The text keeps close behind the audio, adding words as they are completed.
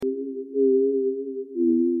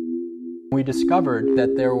We discovered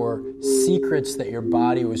that there were secrets that your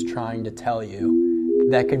body was trying to tell you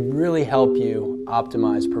that could really help you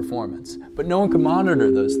optimize performance. But no one could monitor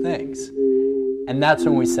those things. And that's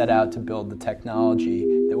when we set out to build the technology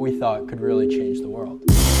that we thought could really change the world.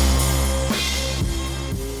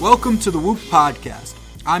 Welcome to the Whoop Podcast.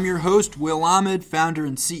 I'm your host, Will Ahmed, founder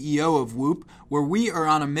and CEO of Whoop, where we are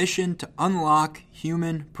on a mission to unlock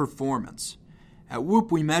human performance. At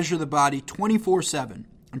Whoop, we measure the body 24/7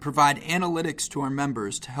 and provide analytics to our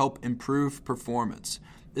members to help improve performance.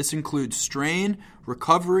 This includes strain,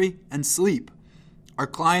 recovery, and sleep. Our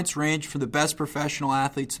clients range from the best professional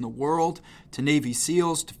athletes in the world, to Navy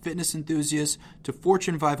SEALs, to fitness enthusiasts, to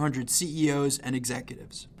Fortune 500 CEOs and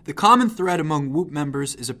executives. The common thread among Whoop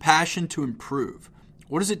members is a passion to improve.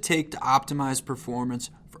 What does it take to optimize performance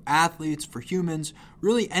for athletes, for humans,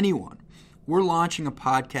 really anyone? We're launching a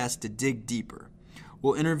podcast to dig deeper.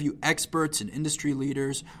 We'll interview experts and industry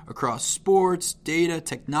leaders across sports, data,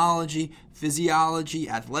 technology, physiology,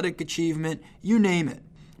 athletic achievement, you name it.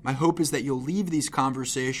 My hope is that you'll leave these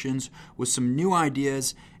conversations with some new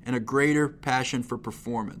ideas and a greater passion for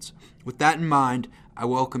performance. With that in mind, I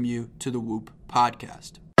welcome you to the Whoop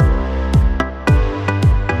Podcast.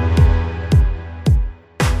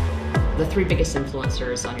 The three biggest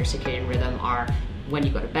influencers on your circadian rhythm are when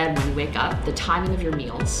you go to bed, when you wake up, the timing of your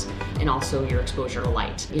meals, and also your exposure to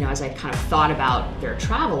light. As I kind of thought about their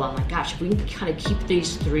travel, I'm like, gosh, if we can kind of keep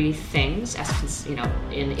these three things as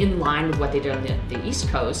in line with what they did on the East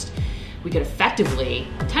Coast, we could effectively,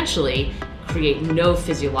 potentially, create no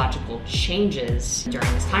physiological changes during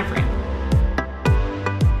this time frame.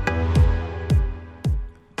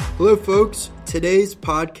 Hello folks, today's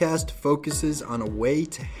podcast focuses on a way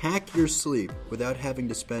to hack your sleep without having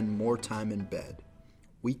to spend more time in bed.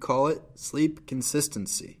 We call it sleep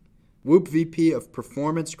consistency. Whoop VP of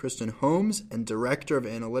Performance Kristen Holmes and Director of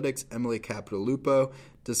Analytics Emily Capodilupo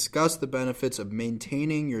discuss the benefits of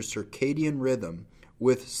maintaining your circadian rhythm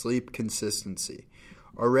with sleep consistency.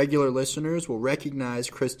 Our regular listeners will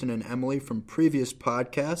recognize Kristen and Emily from previous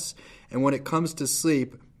podcasts, and when it comes to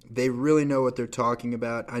sleep, they really know what they're talking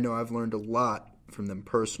about. I know I've learned a lot from them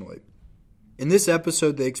personally. In this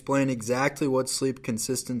episode, they explain exactly what sleep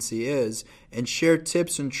consistency is and share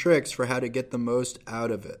tips and tricks for how to get the most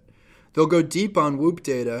out of it. They'll go deep on Whoop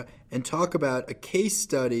data and talk about a case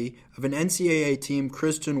study of an NCAA team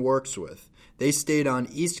Kristen works with. They stayed on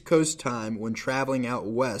East Coast time when traveling out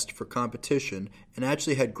west for competition and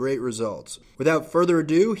actually had great results. Without further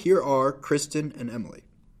ado, here are Kristen and Emily.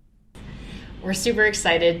 We're super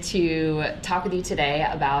excited to talk with you today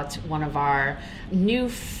about one of our new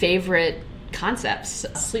favorite concepts,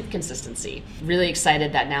 sleep consistency. Really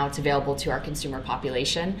excited that now it's available to our consumer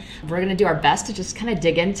population. We're going to do our best to just kind of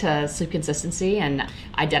dig into sleep consistency and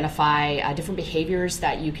identify different behaviors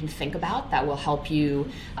that you can think about that will help you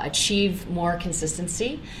achieve more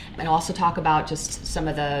consistency, and also talk about just some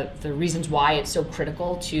of the reasons why it's so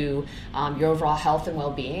critical to your overall health and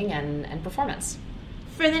well-being and performance.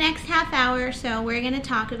 For the next half hour or so, we're going to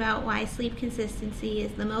talk about why sleep consistency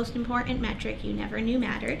is the most important metric you never knew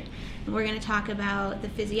mattered. And we're going to talk about the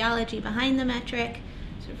physiology behind the metric,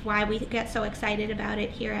 sort of why we get so excited about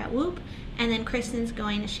it here at Whoop. And then Kristen's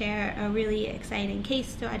going to share a really exciting case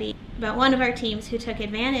study about one of our teams who took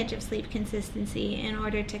advantage of sleep consistency in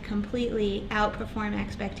order to completely outperform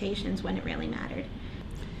expectations when it really mattered.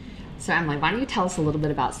 So Emily, why don't you tell us a little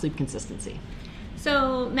bit about sleep consistency?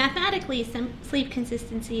 So mathematically, sleep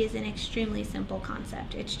consistency is an extremely simple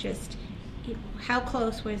concept. It's just how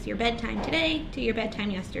close was your bedtime today to your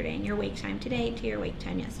bedtime yesterday, and your wake time today to your wake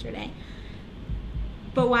time yesterday.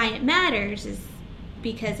 But why it matters is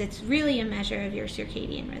because it's really a measure of your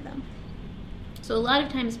circadian rhythm. So a lot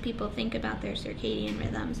of times people think about their circadian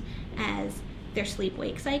rhythms as their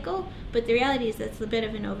sleep-wake cycle, but the reality is that's a bit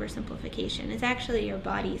of an oversimplification. It's actually your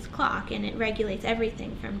body's clock, and it regulates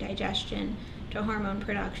everything from digestion to hormone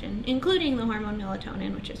production, including the hormone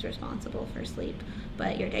melatonin, which is responsible for sleep,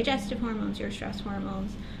 but your digestive hormones, your stress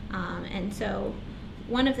hormones. And so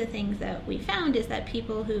one of the things that we found is that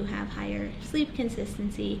people who have higher sleep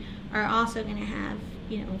consistency are also going to have,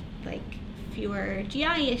 fewer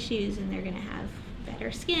GI issues, and they're going to have better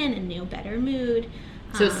skin and better mood.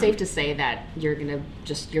 So it's safe to say that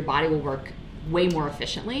your body will work way more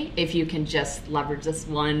efficiently if you can just leverage this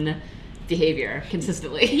one behavior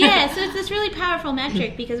consistently. Yeah, so it's this really powerful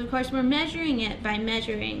metric because, of course, we're measuring it by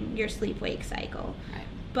measuring your sleep-wake cycle. Right.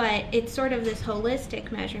 But it's sort of this holistic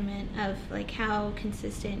measurement of, how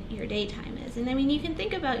consistent your daytime is. And, you can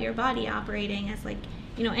think about your body operating as,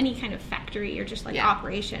 any kind of factory or just,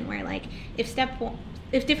 operation where, if step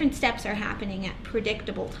different steps are happening at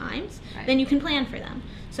predictable times, Right. then you can plan for them.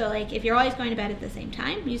 So like if you're always going to bed at the same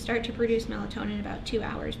time, you start to produce melatonin about 2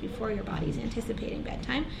 hours before your body's anticipating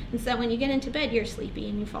bedtime. And so when you get into bed, you're sleepy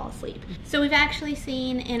and you fall asleep. So we've actually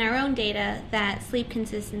seen in our own data that sleep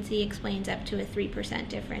consistency explains up to a 3%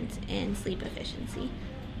 difference in sleep efficiency.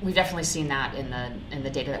 We've definitely seen that in the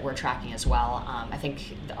data that we're tracking as well. I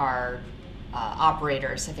think our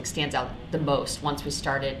operators, stands out the most once we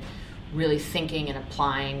started really thinking and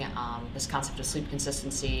applying this concept of sleep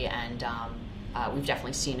consistency, and we've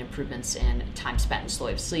definitely seen improvements in time spent in slow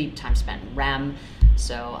wave sleep, time spent in REM.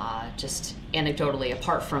 So just anecdotally,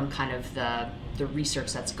 apart from kind of the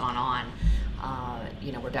research that's gone on,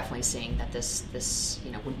 we're definitely seeing that this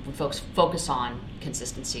when folks focus on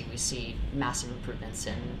consistency, we see massive improvements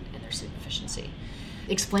in their sleep efficiency.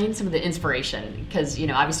 Explain some of the inspiration, because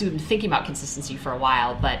obviously we've been thinking about consistency for a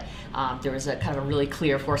while, but there was a kind of a really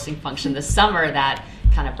clear forcing function this summer that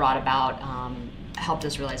kind of brought about, helped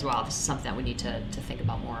us realize, wow, this is something that we need to think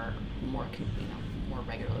about more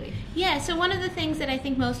regularly. Yeah, so one of the things that I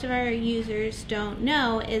think most of our users don't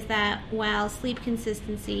know is that while sleep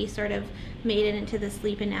consistency sort of made it into the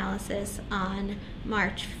sleep analysis on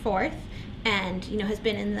March 4th, and has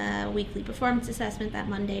been in the weekly performance assessment, that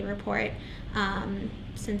Monday report,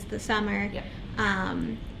 since the summer. Yep.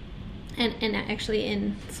 And actually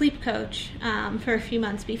in Sleep Coach for a few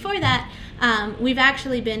months before that, we've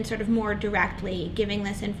actually been sort of more directly giving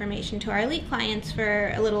this information to our elite clients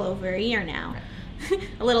for a little over a year now. Right.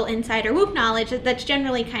 A little insider Whoop knowledge. That's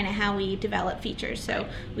generally kind of how we develop features. So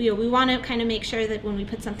we want to kind of make sure that when we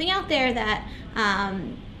put something out there that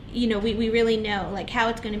we really know like how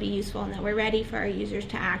it's going to be useful, and that we're ready for our users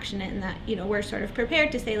to action it, and that we're sort of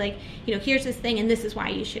prepared to say like here's this thing and this is why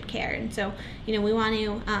you should care. And so we want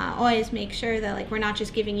to always make sure that like we're not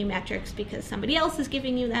just giving you metrics because somebody else is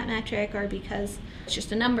giving you that metric, or because it's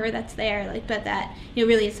just a number that's there, like, but that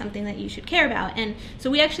really is something that you should care about. And so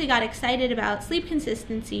we actually got excited about sleep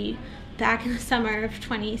consistency back in the summer of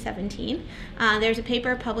 2017. There's a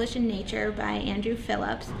paper published in Nature by Andrew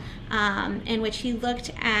Phillips in which he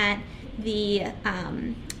looked at the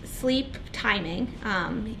sleep timing,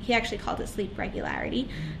 he actually called it sleep regularity,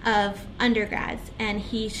 of undergrads. And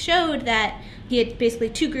he showed that he had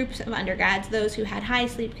basically two groups of undergrads, those who had high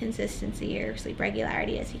sleep consistency, or sleep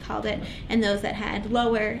regularity as he called it, and those that had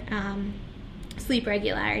lower sleep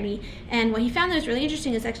regularity. And what he found that was really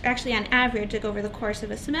interesting is actually on average, like over the course of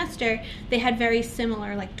a semester, they had very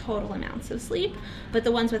similar like total amounts of sleep, but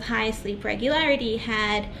the ones with high sleep regularity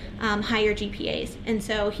had higher GPAs. And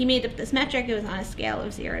so he made up this metric. It was on a scale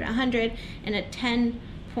of 0 to 100, and a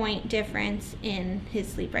 10-point difference in his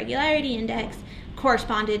sleep regularity index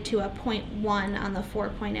corresponded to a 0.1 on the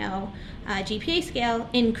 4.0 GPA scale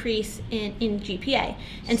increase in GPA.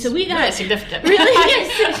 And so we got really significant. Really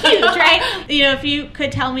huge, right? If you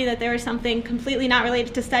could tell me that there was something completely not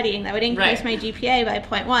related to studying that would increase my GPA by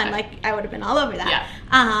 0.1, like I would have been all over that.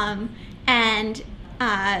 Yeah.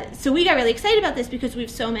 So we got really excited about this because we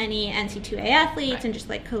have so many NC2A athletes and just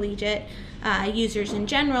like collegiate users in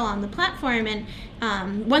general on the platform. And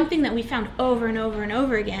one thing that we found over and over and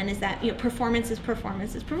over again is that performance is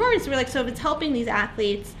performance is performance. We're like, so if it's helping these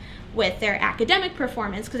athletes with their academic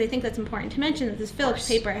performance, because I think that's important to mention that this Phillips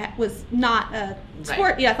paper was not a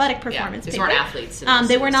sport, athletic performance paper. These weren't athletes.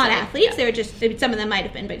 They were not athletes. They were just, some of them might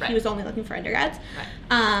have been, but he was only looking for undergrads.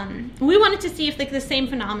 We wanted to see if like the same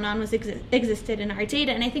phenomenon was existed in our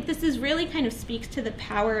data, and I think this is really kind of speaks to the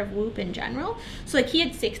power of Whoop in general. So like he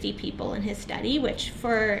had 60 people in his study, which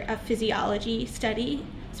for a physiology study,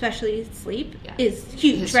 especially sleep, is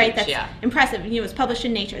huge, right? That's impressive. It was published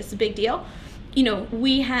in Nature. It's a big deal.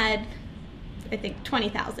 We had, I think,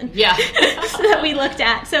 20,000 that we looked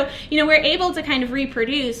at. So, we're able to kind of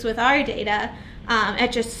reproduce with our data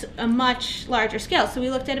at just a much larger scale. So we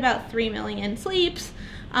looked at about 3 million sleeps.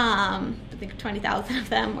 I think 20,000 of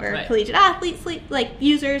them were collegiate athletes, like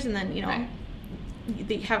users, and then,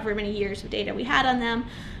 the however many years of data we had on them.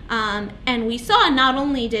 And we saw not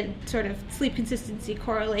only did sort of sleep consistency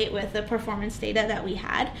correlate with the performance data that we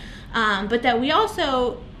had, but that we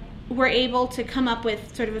also were able to come up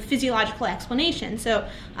with sort of a physiological explanation. So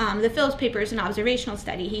the Phillips paper is an observational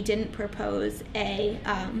study. He didn't propose a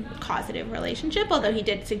causative relationship, although he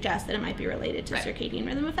did suggest that it might be related to circadian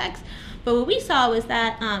rhythm effects. But what we saw was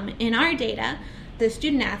that in our data, the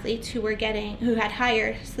student athletes who had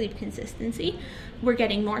higher sleep consistency were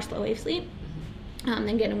getting more slow wave sleep,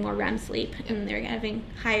 than getting more REM sleep, and they're having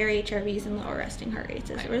higher HRVs and lower resting heart rates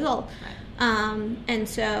as a result. And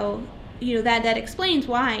so that explains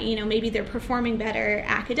why, maybe they're performing better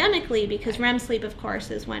academically, because REM sleep, of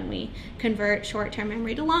course, is when we convert short-term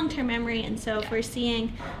memory to long-term memory. And so if we're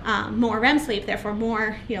seeing more REM sleep, therefore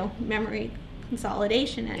more, memory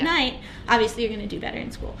consolidation at night, obviously you're going to do better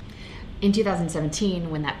in school. In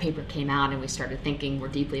 2017, when that paper came out and we started thinking more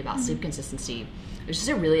deeply about sleep consistency, it was just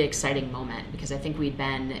a really exciting moment, because I think we'd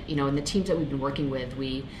been, in the teams that we've been working with,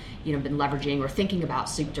 we, been leveraging or thinking about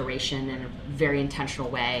sleep duration in a very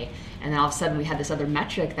intentional way. And then all of a sudden we had this other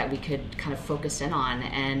metric that we could kind of focus in on.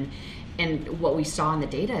 And what we saw in the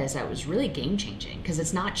data is that it was really game-changing, because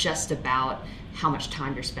it's not just about how much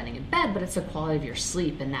time you're spending in bed, but it's the quality of your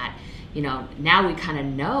sleep. And that, now we kind of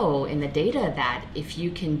know in the data that if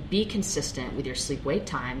you can be consistent with your sleep-wake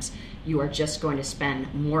times, you are just going to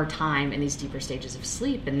spend more time in these deeper stages of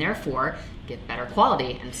sleep, and therefore get better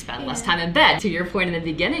quality and spend less time in bed. To your point in the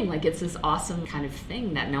beginning, it's this awesome kind of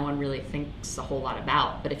thing that no one really thinks a whole lot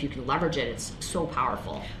about, but if you can leverage it, it's so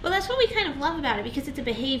powerful. Well, that's what we kind of love about it, because it's a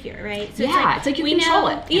behavior, right? So it's like you control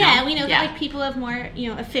it. We know that people have more,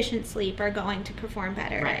 efficient sleep are going to perform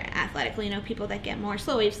better athletically. People that get more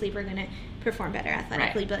slow wave sleep are going to perform better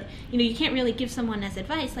athletically. But you can't really give someone as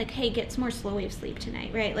advice like, hey, get some more slow wave sleep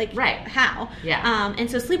tonight, right? How? And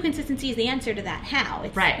so sleep consistency is the answer to that how.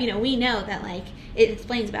 It's, we know that it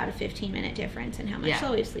explains about a 15-minute difference in how much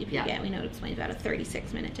slow wave sleep you get. We know it explains about a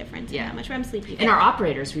 36-minute difference in how much REM sleep you get. In our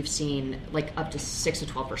operators, we've seen up to 6 to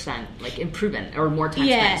 12% improvement or more time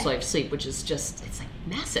spent in slow wave sleep, which is just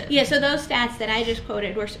massive. Yeah, so those stats that I just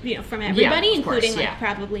quoted were from everybody, including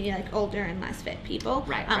probably older and less fit people.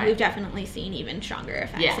 We've definitely seen even stronger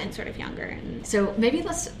effects in sort of younger. And so maybe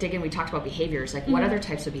let's dig in. We talked about behaviors. What other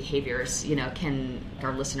types of behaviors can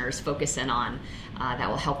our listeners focus in on that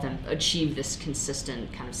will help them achieve this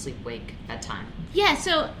consistent kind of sleep-wake bedtime? Yeah,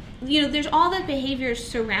 so there's all the behaviors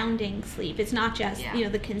surrounding sleep. It's not just,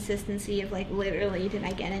 the consistency of literally did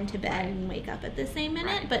I get into bed and wake up at the same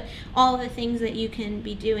minute, but all the things that you can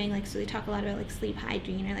be doing, so they talk a lot about sleep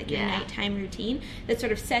hygiene or your nighttime routine that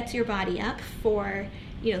sort of sets your body up for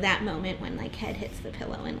that moment when head hits the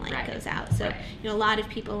pillow and light goes out. So a lot of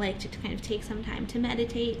people like to kind of take some time to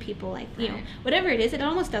meditate. People whatever it is, it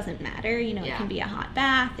almost doesn't matter. It can be a hot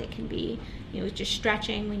bath, it can be just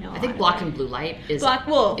stretching. We know. I think blocking blue light is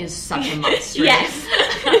such a must. Right? Yes,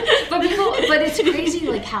 but it's crazy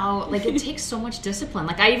how it takes so much discipline.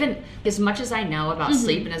 I even, as much as I know about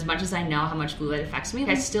sleep and as much as I know how much blue light affects me,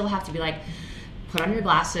 I still have to be put on your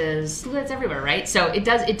glasses. Blue light's everywhere, right? So it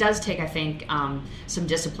does take, I think, some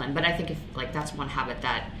discipline. But I think if that's one habit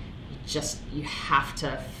that you have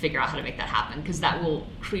to figure out how to make that happen, because that will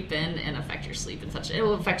creep in and affect your sleep and such. It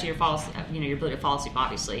will affect your your ability to fall asleep,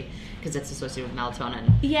 obviously, because it's associated with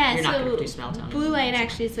melatonin. Yeah, you're not going to produce melatonin. Blue light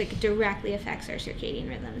actually directly affects our circadian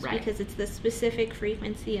rhythms, because it's the specific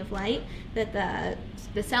frequency of light that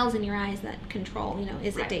the cells in your eyes that control,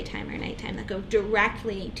 is it daytime or nighttime, that go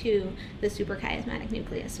directly to the suprachiasmatic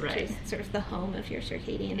nucleus, which is sort of the home of your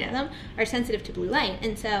circadian rhythm, are sensitive to blue light.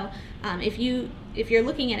 And so if you're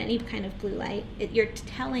looking at any kind of blue light, you're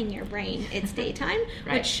telling your brain it's daytime,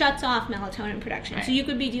 which shuts off melatonin production. So you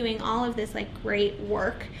could be doing all of this great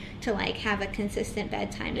work to have a consistent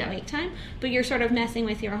bedtime and wake time, but you're sort of messing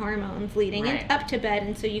with your hormones leading up to bed,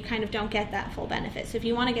 and so you kind of don't get that full benefit. So if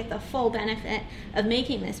you want to get the full benefit of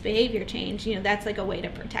making this behavior change, that's a way to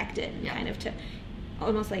protect it and kind of to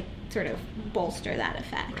almost sort of bolster that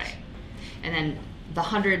effect. Right. And then the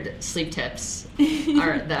 100 sleep tips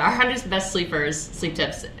are our 100 best sleep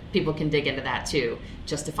tips. People can dig into that too,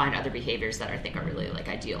 just to find other behaviors that I think are really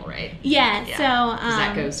ideal, right? Yeah. So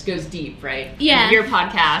that goes deep, right? Yeah. And your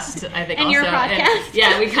podcast, I think, and also. Your podcast.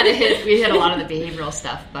 And, we kind of hit a lot of the behavioral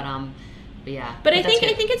stuff, but yeah. But I think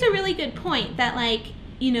it's a really good point that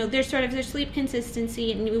there's there's sleep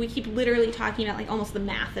consistency, and we keep literally talking about almost the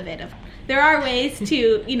math of it. There are ways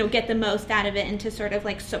to get the most out of it and to sort of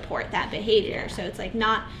support that behavior. So it's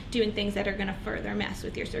not doing things that are going to further mess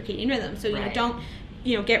with your circadian rhythm. So don't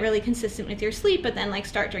get really consistent with your sleep, but then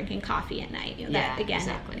start drinking coffee at night. That again,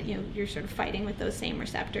 exactly. You're sort of fighting with those same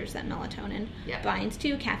receptors that melatonin binds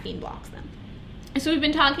to. Caffeine blocks them. So we've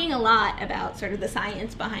been talking a lot about sort of the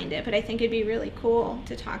science behind it, but I think it'd be really cool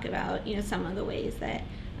to talk about some of the ways that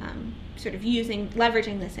sort of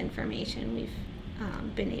leveraging this information we've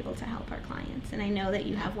been able to help our clients. And I know that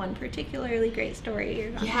you have one particularly great story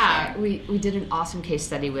you're going to share. We did an awesome case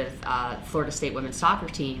study with Florida State women's soccer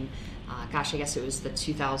team. I guess it was the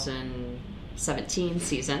 2017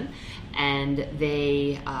 season, and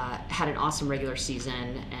they had an awesome regular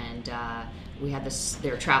season, and we had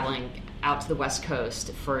they were traveling out to the West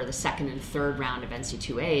Coast for the second and third round of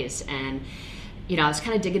NC2As, and I was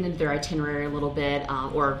kind of digging into their itinerary a little bit,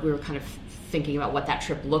 or we were kind of thinking about what that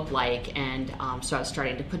trip looked like, and so I was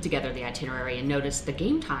starting to put together the itinerary and noticed the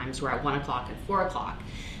game times were at 1 o'clock and 4 o'clock.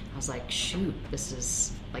 I was like, shoot, this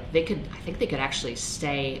is like I think they could actually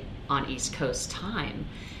stay on East Coast time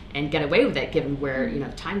and get away with it, given where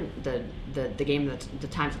the time the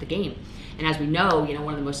times of the game. And as we know,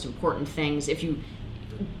 one of the most important things, if you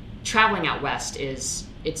traveling out west, it's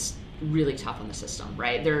really tough on the system,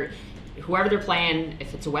 right? Whoever they're playing,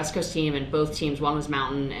 if it's a West Coast team and both teams, one was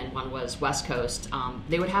Mountain and one was West Coast,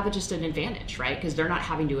 they would have just an advantage, right? Because they're not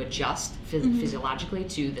having to adjust physiologically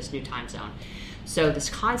to this new time zone. So this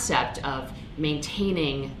concept of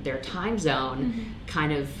maintaining their time zone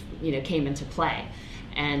kind of, came into play.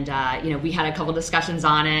 And, we had a couple discussions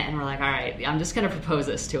on it, and we're like, all right, I'm just going to propose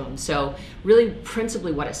this to them. So really,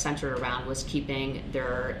 principally what it centered around was keeping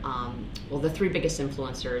their, the three biggest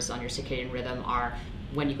influencers on your circadian rhythm are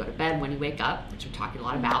when you go to bed, when you wake up, which we're talking a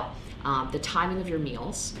lot about, the timing of your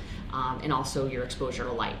meals, and also your exposure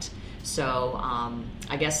to light. So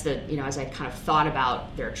I guess that, as I kind of thought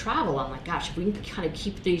about their travel, I'm like, gosh, if we can kind of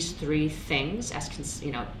keep these three things as,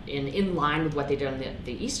 in line with what they did on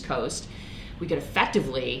the East Coast, we could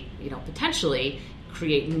effectively, potentially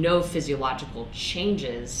create no physiological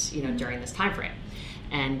changes, during this time frame.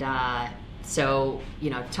 And so,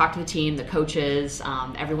 talked to the team, the coaches,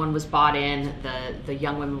 everyone was bought in. The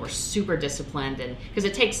young women were super disciplined, and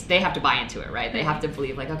because they have to buy into it, right? They have to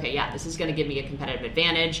believe, like, okay, yeah, this is going to give me a competitive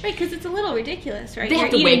advantage. Right, because it's a little ridiculous, right? They You're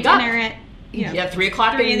have to wake up at 3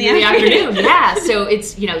 o'clock in the afternoon. Yeah, so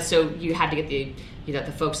it's so you had to get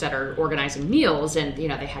the folks that are organizing meals, and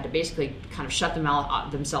they had to basically kind of shut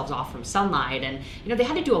themselves off from sunlight, and they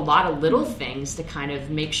had to do a lot of little things to kind of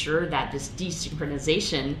make sure that this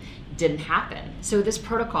desynchronization didn't happen. So this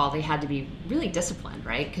protocol, they had to be really disciplined,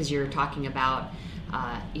 right? Because you're talking about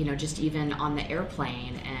just even on the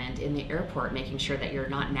airplane and in the airport, making sure that you're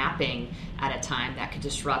not napping at a time that could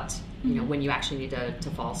disrupt when you actually need to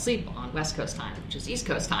fall asleep on West Coast time, which is East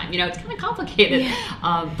Coast time. It's kind of complicated.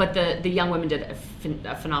 Yeah. But the young women did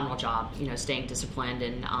a phenomenal job, staying disciplined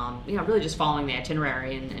and, really just following the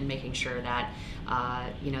itinerary and making sure that,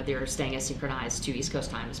 they're staying as synchronized to East Coast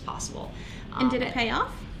time as possible. And did it pay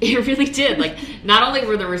off? It really did. Like, not only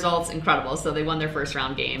were the results incredible, so they won their first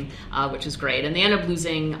round game, which was great, and they ended up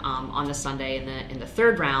losing on the Sunday in the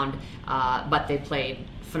third round, but they played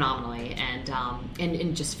phenomenally,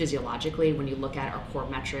 and just physiologically, when you look at our core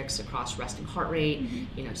metrics across resting heart rate,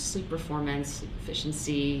 sleep performance, sleep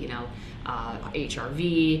efficiency,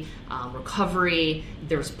 HRV, recovery,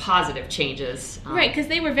 there's positive changes. Right, because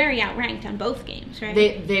they were very outranked on both games, right?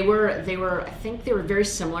 They were. I think they were very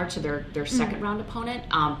similar to their second round opponent,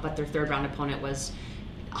 but their third round opponent was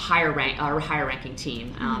a higher ranking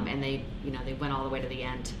team, and they went all the way to the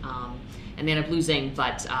end. And they ended up losing,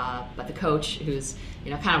 but the coach, who's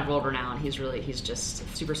kind of world renowned, he's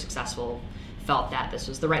just super successful, felt that this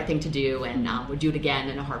was the right thing to do, and would do it again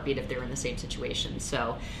in a heartbeat if they were in the same situation.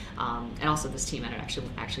 So, and also this team ended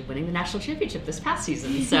actually winning the national championship this past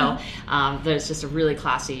season. So there's just a really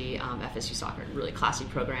classy FSU soccer, really classy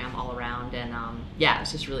program all around, and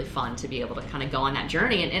it's just really fun to be able to kind of go on that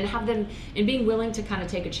journey and have them and being willing to kind of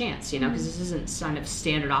take a chance, because this isn't kind of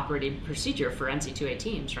standard operating procedure for NC2A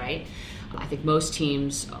teams, right? I think most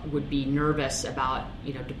teams would be nervous about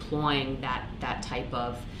deploying that type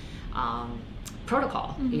of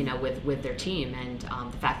protocol with their team, and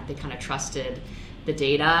the fact that they kind of trusted the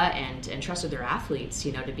data and trusted their athletes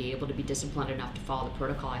to be able to be disciplined enough to follow the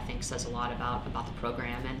protocol, I think says a lot about the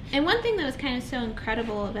program. And one thing that was kind of so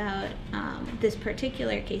incredible about this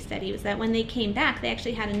particular case study was that when they came back, they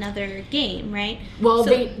actually had another game, right? Well,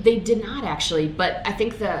 they did not actually, but I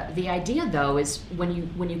think the idea though is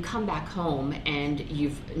when you come back home and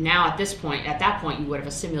you've now at that point you would have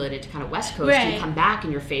assimilated to kind of West Coast, right. You come back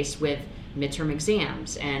and you're faced with midterm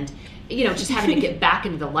exams and just having to get back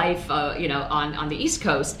into the life on the East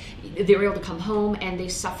Coast. They were able to come home and they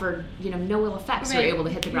suffered no ill effects. Right. They were able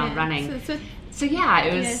to hit the ground running. So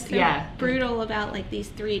it was brutal about like these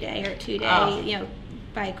 3-day or 2-day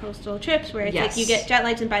bi-coastal trips where it's like you get jet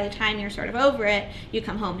lagged, and by the time you're sort of over it, you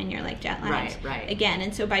come home and you're like jet lagged again.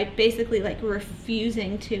 And so by basically like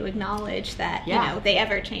refusing to acknowledge that they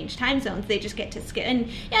ever change time zones, they just get to skip. And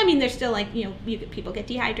there's still like people get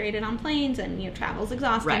dehydrated on planes, and travel's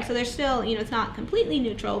exhausting. Right. So there's still it's not completely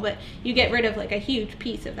neutral, but you get rid of like a huge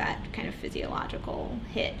piece of that kind of physiological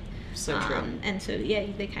hit. So true. And so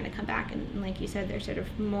they kind of come back, and like you said, they're sort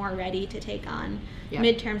of more ready to take on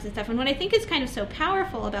midterms and stuff. And what I think is kind of so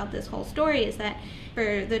powerful about this whole story is that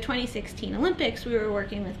for the 2016 Olympics, we were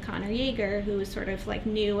working with Connor Yeager, who was sort of like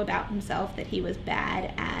knew about himself that he was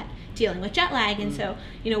bad at dealing with jet lag. And so,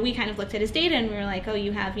 we kind of looked at his data and we were like, oh,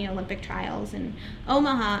 you have, Olympic trials in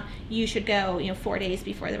Omaha, you should go, 4 days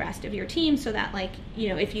before the rest of your team, so that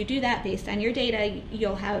if you do that based on your data,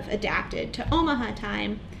 you'll have adapted to Omaha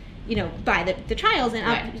time, by the trials,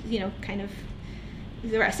 and kind of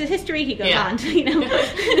the rest is history. He goes on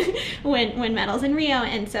to, win medals in Rio.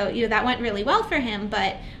 And so, that went really well for him,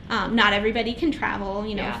 but not everybody can travel,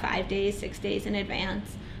 5 days, 6 days in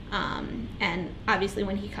advance. And obviously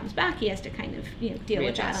when he comes back, he has to kind of, deal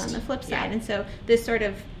with that on the flip side. Yeah. And so this sort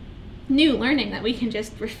of new learning that we can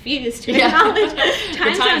just refuse to acknowledge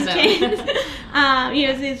time zone change,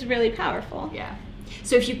 is really powerful. Yeah.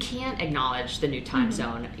 So if you can't acknowledge the new time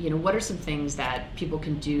zone, what are some things that people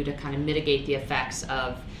can do to kind of mitigate the effects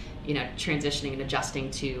of, transitioning and adjusting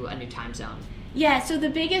to a new time zone? Yeah, so the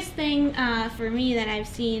biggest thing for me that I've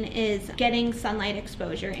seen is getting sunlight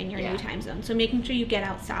exposure in your new time zone. So making sure you get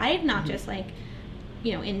outside, not just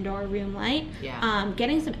indoor room light. Yeah.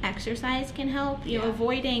 Getting some exercise can help.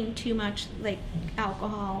 Avoiding too much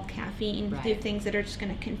alcohol, caffeine, the things that are just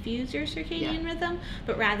going to confuse your circadian rhythm,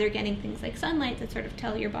 but rather getting things like sunlight that sort of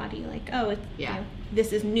tell your body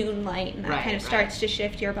this is noon light, and that kind of starts to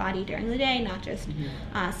shift your body during the day, not just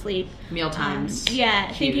sleep. Meal times.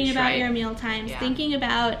 Thinking about your meal times. Thinking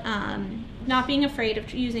about not being afraid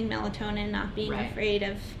of using melatonin, not being afraid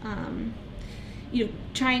of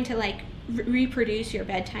trying to reproduce your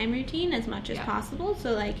bedtime routine as much as possible.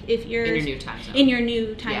 So if you're in your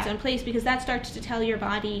new time zone place, because that starts to tell your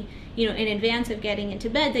body in advance of getting into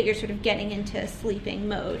bed that you're sort of getting into sleeping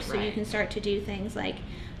mode. So you can start to do things like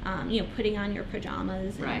putting on your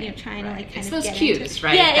pajamas and trying to kind it's of those get cues, into,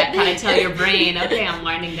 right? That kind of tell your brain, okay, I'm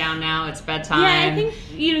winding down now, it's bedtime. Yeah, I think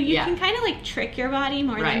you can kind of trick your body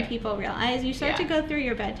more than people realize. You start to go through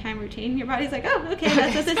your bedtime routine, your body's like, oh, okay,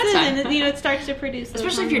 that's what this is, and it starts to produce those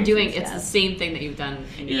especially if you're doing it's the same thing that you've done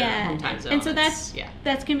in your home time zone. And so that's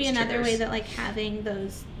can be another way that having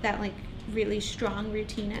that really strong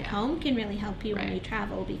routine at home can really help you when you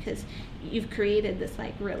travel, because you've created this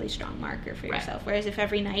really strong marker for yourself. Whereas if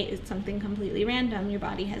every night is something completely random, your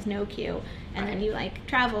body has no cue, and then you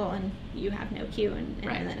travel and you have no cue, and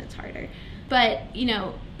then it's harder. But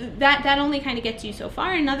that only kind of gets you so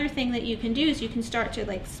far. Another thing that you can do is you can start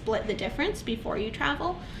to split the difference before you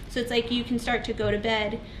travel. So it's you can start to go to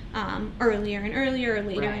bed earlier and earlier, or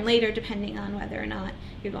later and later, depending on whether or not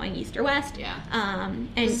you're going east or west. Yeah. And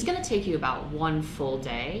it's going to take you about one full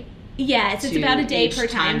day. Yeah, it's about a day per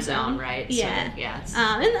time zone, right? Yeah, so,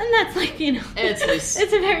 yeah. And that's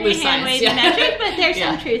it's a very hand-wavy metric, but there's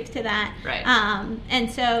some truth to that. Right.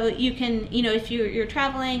 And so you can, if you're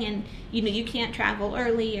traveling and you can't travel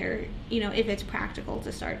early, or if it's practical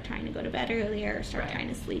to start trying to go to bed earlier or start trying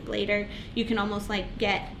to sleep later, you can almost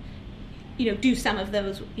get. Do some of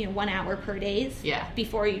those, 1 hour per days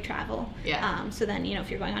before you travel. Yeah. So then, if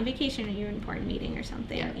you're going on vacation or you're in an important meeting or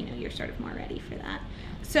something, you're sort of more ready for that.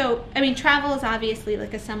 So, travel is obviously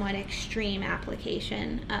a somewhat extreme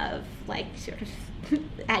application of sort of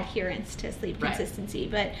adherence to sleep consistency.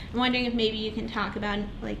 But I'm wondering if maybe you can talk about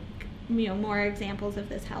more examples of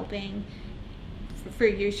this helping for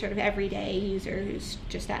your sort of everyday user who's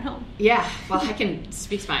just at home. Yeah, well, I can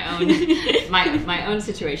speak to my own my own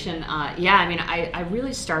situation. I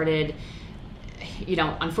really started,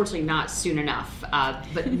 unfortunately not soon enough,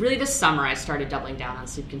 but really this summer I started doubling down on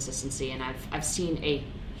sleep consistency, and I've seen a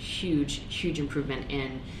huge improvement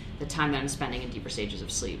in the time that I'm spending in deeper stages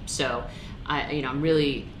of sleep. So, I'm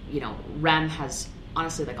really, REM has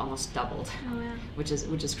honestly almost doubled, which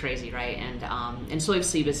is crazy, right? And slow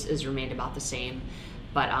sleep is remained about the same,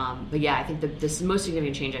 but yeah, I think the most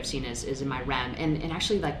significant change I've seen is in my REM, and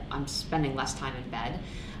actually I'm spending less time in bed.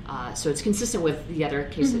 So it's consistent with the other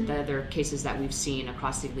cases that we've seen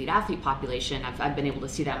across the elite athlete population. I've been able to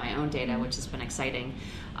see that in my own data, which has been exciting,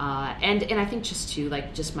 and I think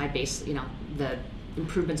just my base, the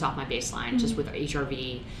improvements off my baseline, just with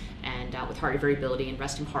HRV. And with heart rate variability and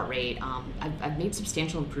resting heart rate, I've made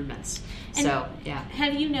substantial improvements. And so, yeah.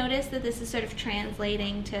 Have you noticed that this is sort of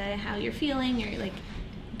translating to how you're feeling, or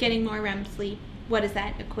getting more REM sleep? What is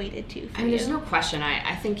that equated to for you? There's no question.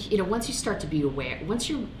 I think once you start to be aware, once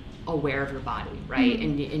you're aware of your body, right,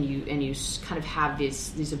 and you kind of have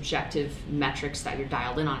these objective metrics that you're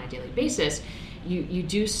dialed in on a daily basis, you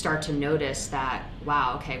do start to notice that,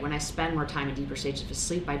 wow, okay, when I spend more time in deeper stages of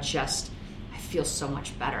sleep, I feel so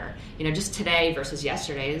much better. Just today versus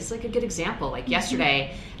yesterday is a good example.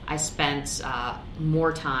 Yesterday, I spent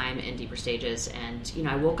more time in deeper stages, and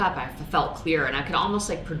I woke up, I felt clear, and I could almost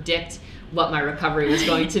predict what my recovery was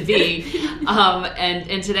going to be.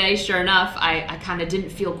 And today, sure enough, I kind of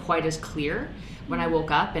didn't feel quite as clear, when I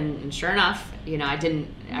woke up, and sure enough, I didn't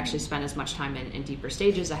actually spend as much time in deeper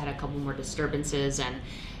stages. I had a couple more disturbances, and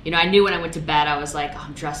I knew when I went to bed, I was like, oh,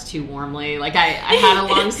 I'm dressed too warmly. Like I had a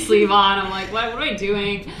long sleeve on. I'm like, what am I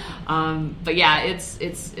doing? But yeah,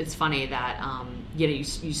 it's funny that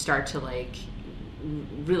you start to like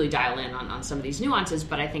really dial in on some of these nuances.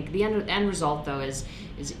 But I think the end result though is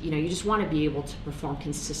you just want to be able to perform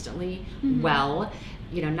consistently well.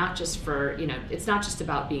 Not just for, it's not just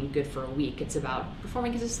about being good for a week. It's about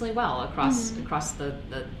performing consistently well across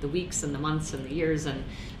the weeks and the months and the years. And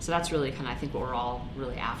so that's really kind of, I think, what we're all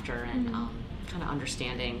really after. And kind of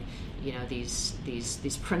understanding, these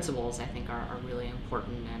principles, I think, are really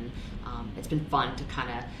important. And it's been fun to kind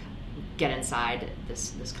of get inside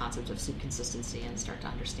this concept of sleep consistency and start to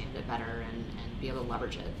understand it better and be able to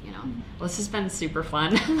leverage it, Well, this has been super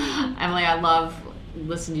fun. Emily, I love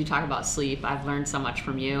listening to you talk about sleep. I've learned so much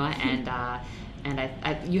from you, and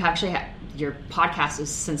you actually your podcast is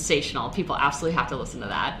sensational. People absolutely have to listen to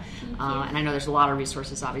that. And I know there's a lot of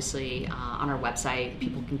resources, obviously, on our website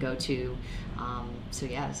people can go to. So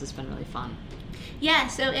yeah, this has been really fun. Yeah,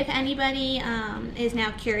 so if anybody is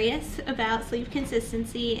now curious about sleep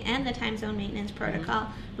consistency and the time zone maintenance protocol,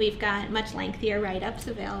 we've got much lengthier write-ups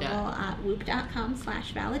available at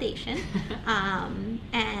whoop.com/validation.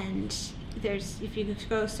 And if you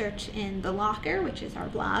go search in The Locker, which is our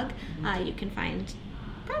blog, you can find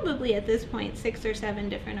probably at this point 6 or 7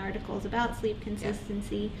 different articles about sleep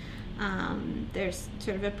consistency. There's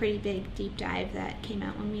sort of a pretty big deep dive that came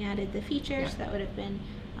out when we added the features. That would have been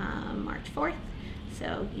March 4th.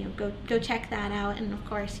 So, go check that out. And of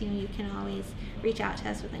course, you can always reach out to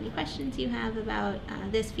us with any questions you have about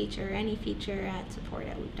this feature or any feature at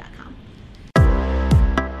support@whoop.com.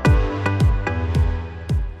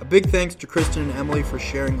 A big thanks to Kristen and Emily for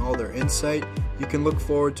sharing all their insight. You can look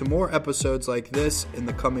forward to more episodes like this in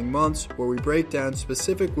the coming months where we break down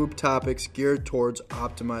specific Whoop topics geared towards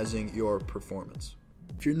optimizing your performance.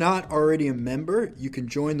 If you're not already a member, you can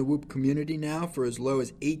join the Whoop community now for as low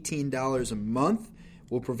as $18 a month.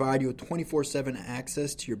 We'll provide you with 24/7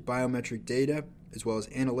 access to your biometric data, as well as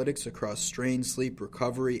analytics across strain, sleep,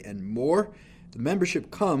 recovery, and more. The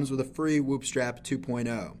membership comes with a free Whoop Strap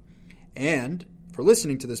 2.0. And for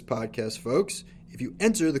listening to this podcast, folks, if you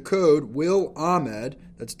enter the code WILLAHMED,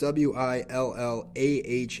 that's WILLAHMED,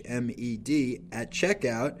 at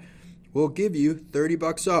checkout, we'll give you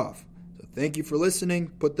 $30 off. So thank you for listening.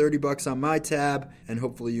 Put $30 on my tab, and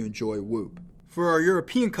hopefully you enjoy Whoop. For our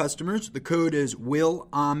European customers, the code is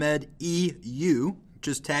WILLAHMEDEU.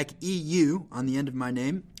 Just tack EU on the end of my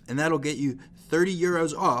name, and that'll get you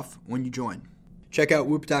 €30 off when you join. Check out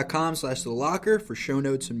whoop.com/thelocker for show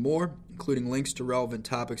notes and more, including links to relevant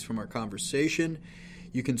topics from our conversation.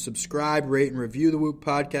 You can subscribe, rate, and review the Whoop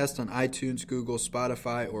podcast on iTunes, Google,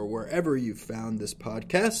 Spotify, or wherever you found this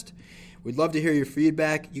podcast. We'd love to hear your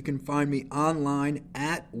feedback. You can find me online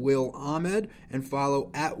at Will Ahmed and follow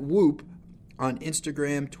at Whoop on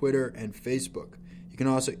Instagram, Twitter, and Facebook. You can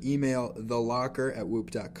also email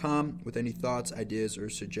thelocker@whoop.com with any thoughts, ideas, or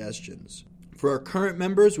suggestions. For our current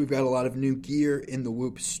members, we've got a lot of new gear in the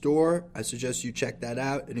Whoop store. I suggest you check that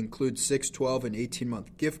out. It includes 6, 12, and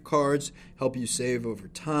 18-month gift cards, help you save over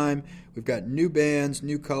time. We've got new bands,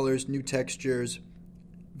 new colors, new textures.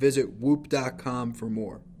 Visit whoop.com for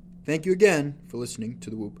more. Thank you again for listening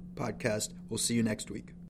to the Whoop podcast. We'll see you next week.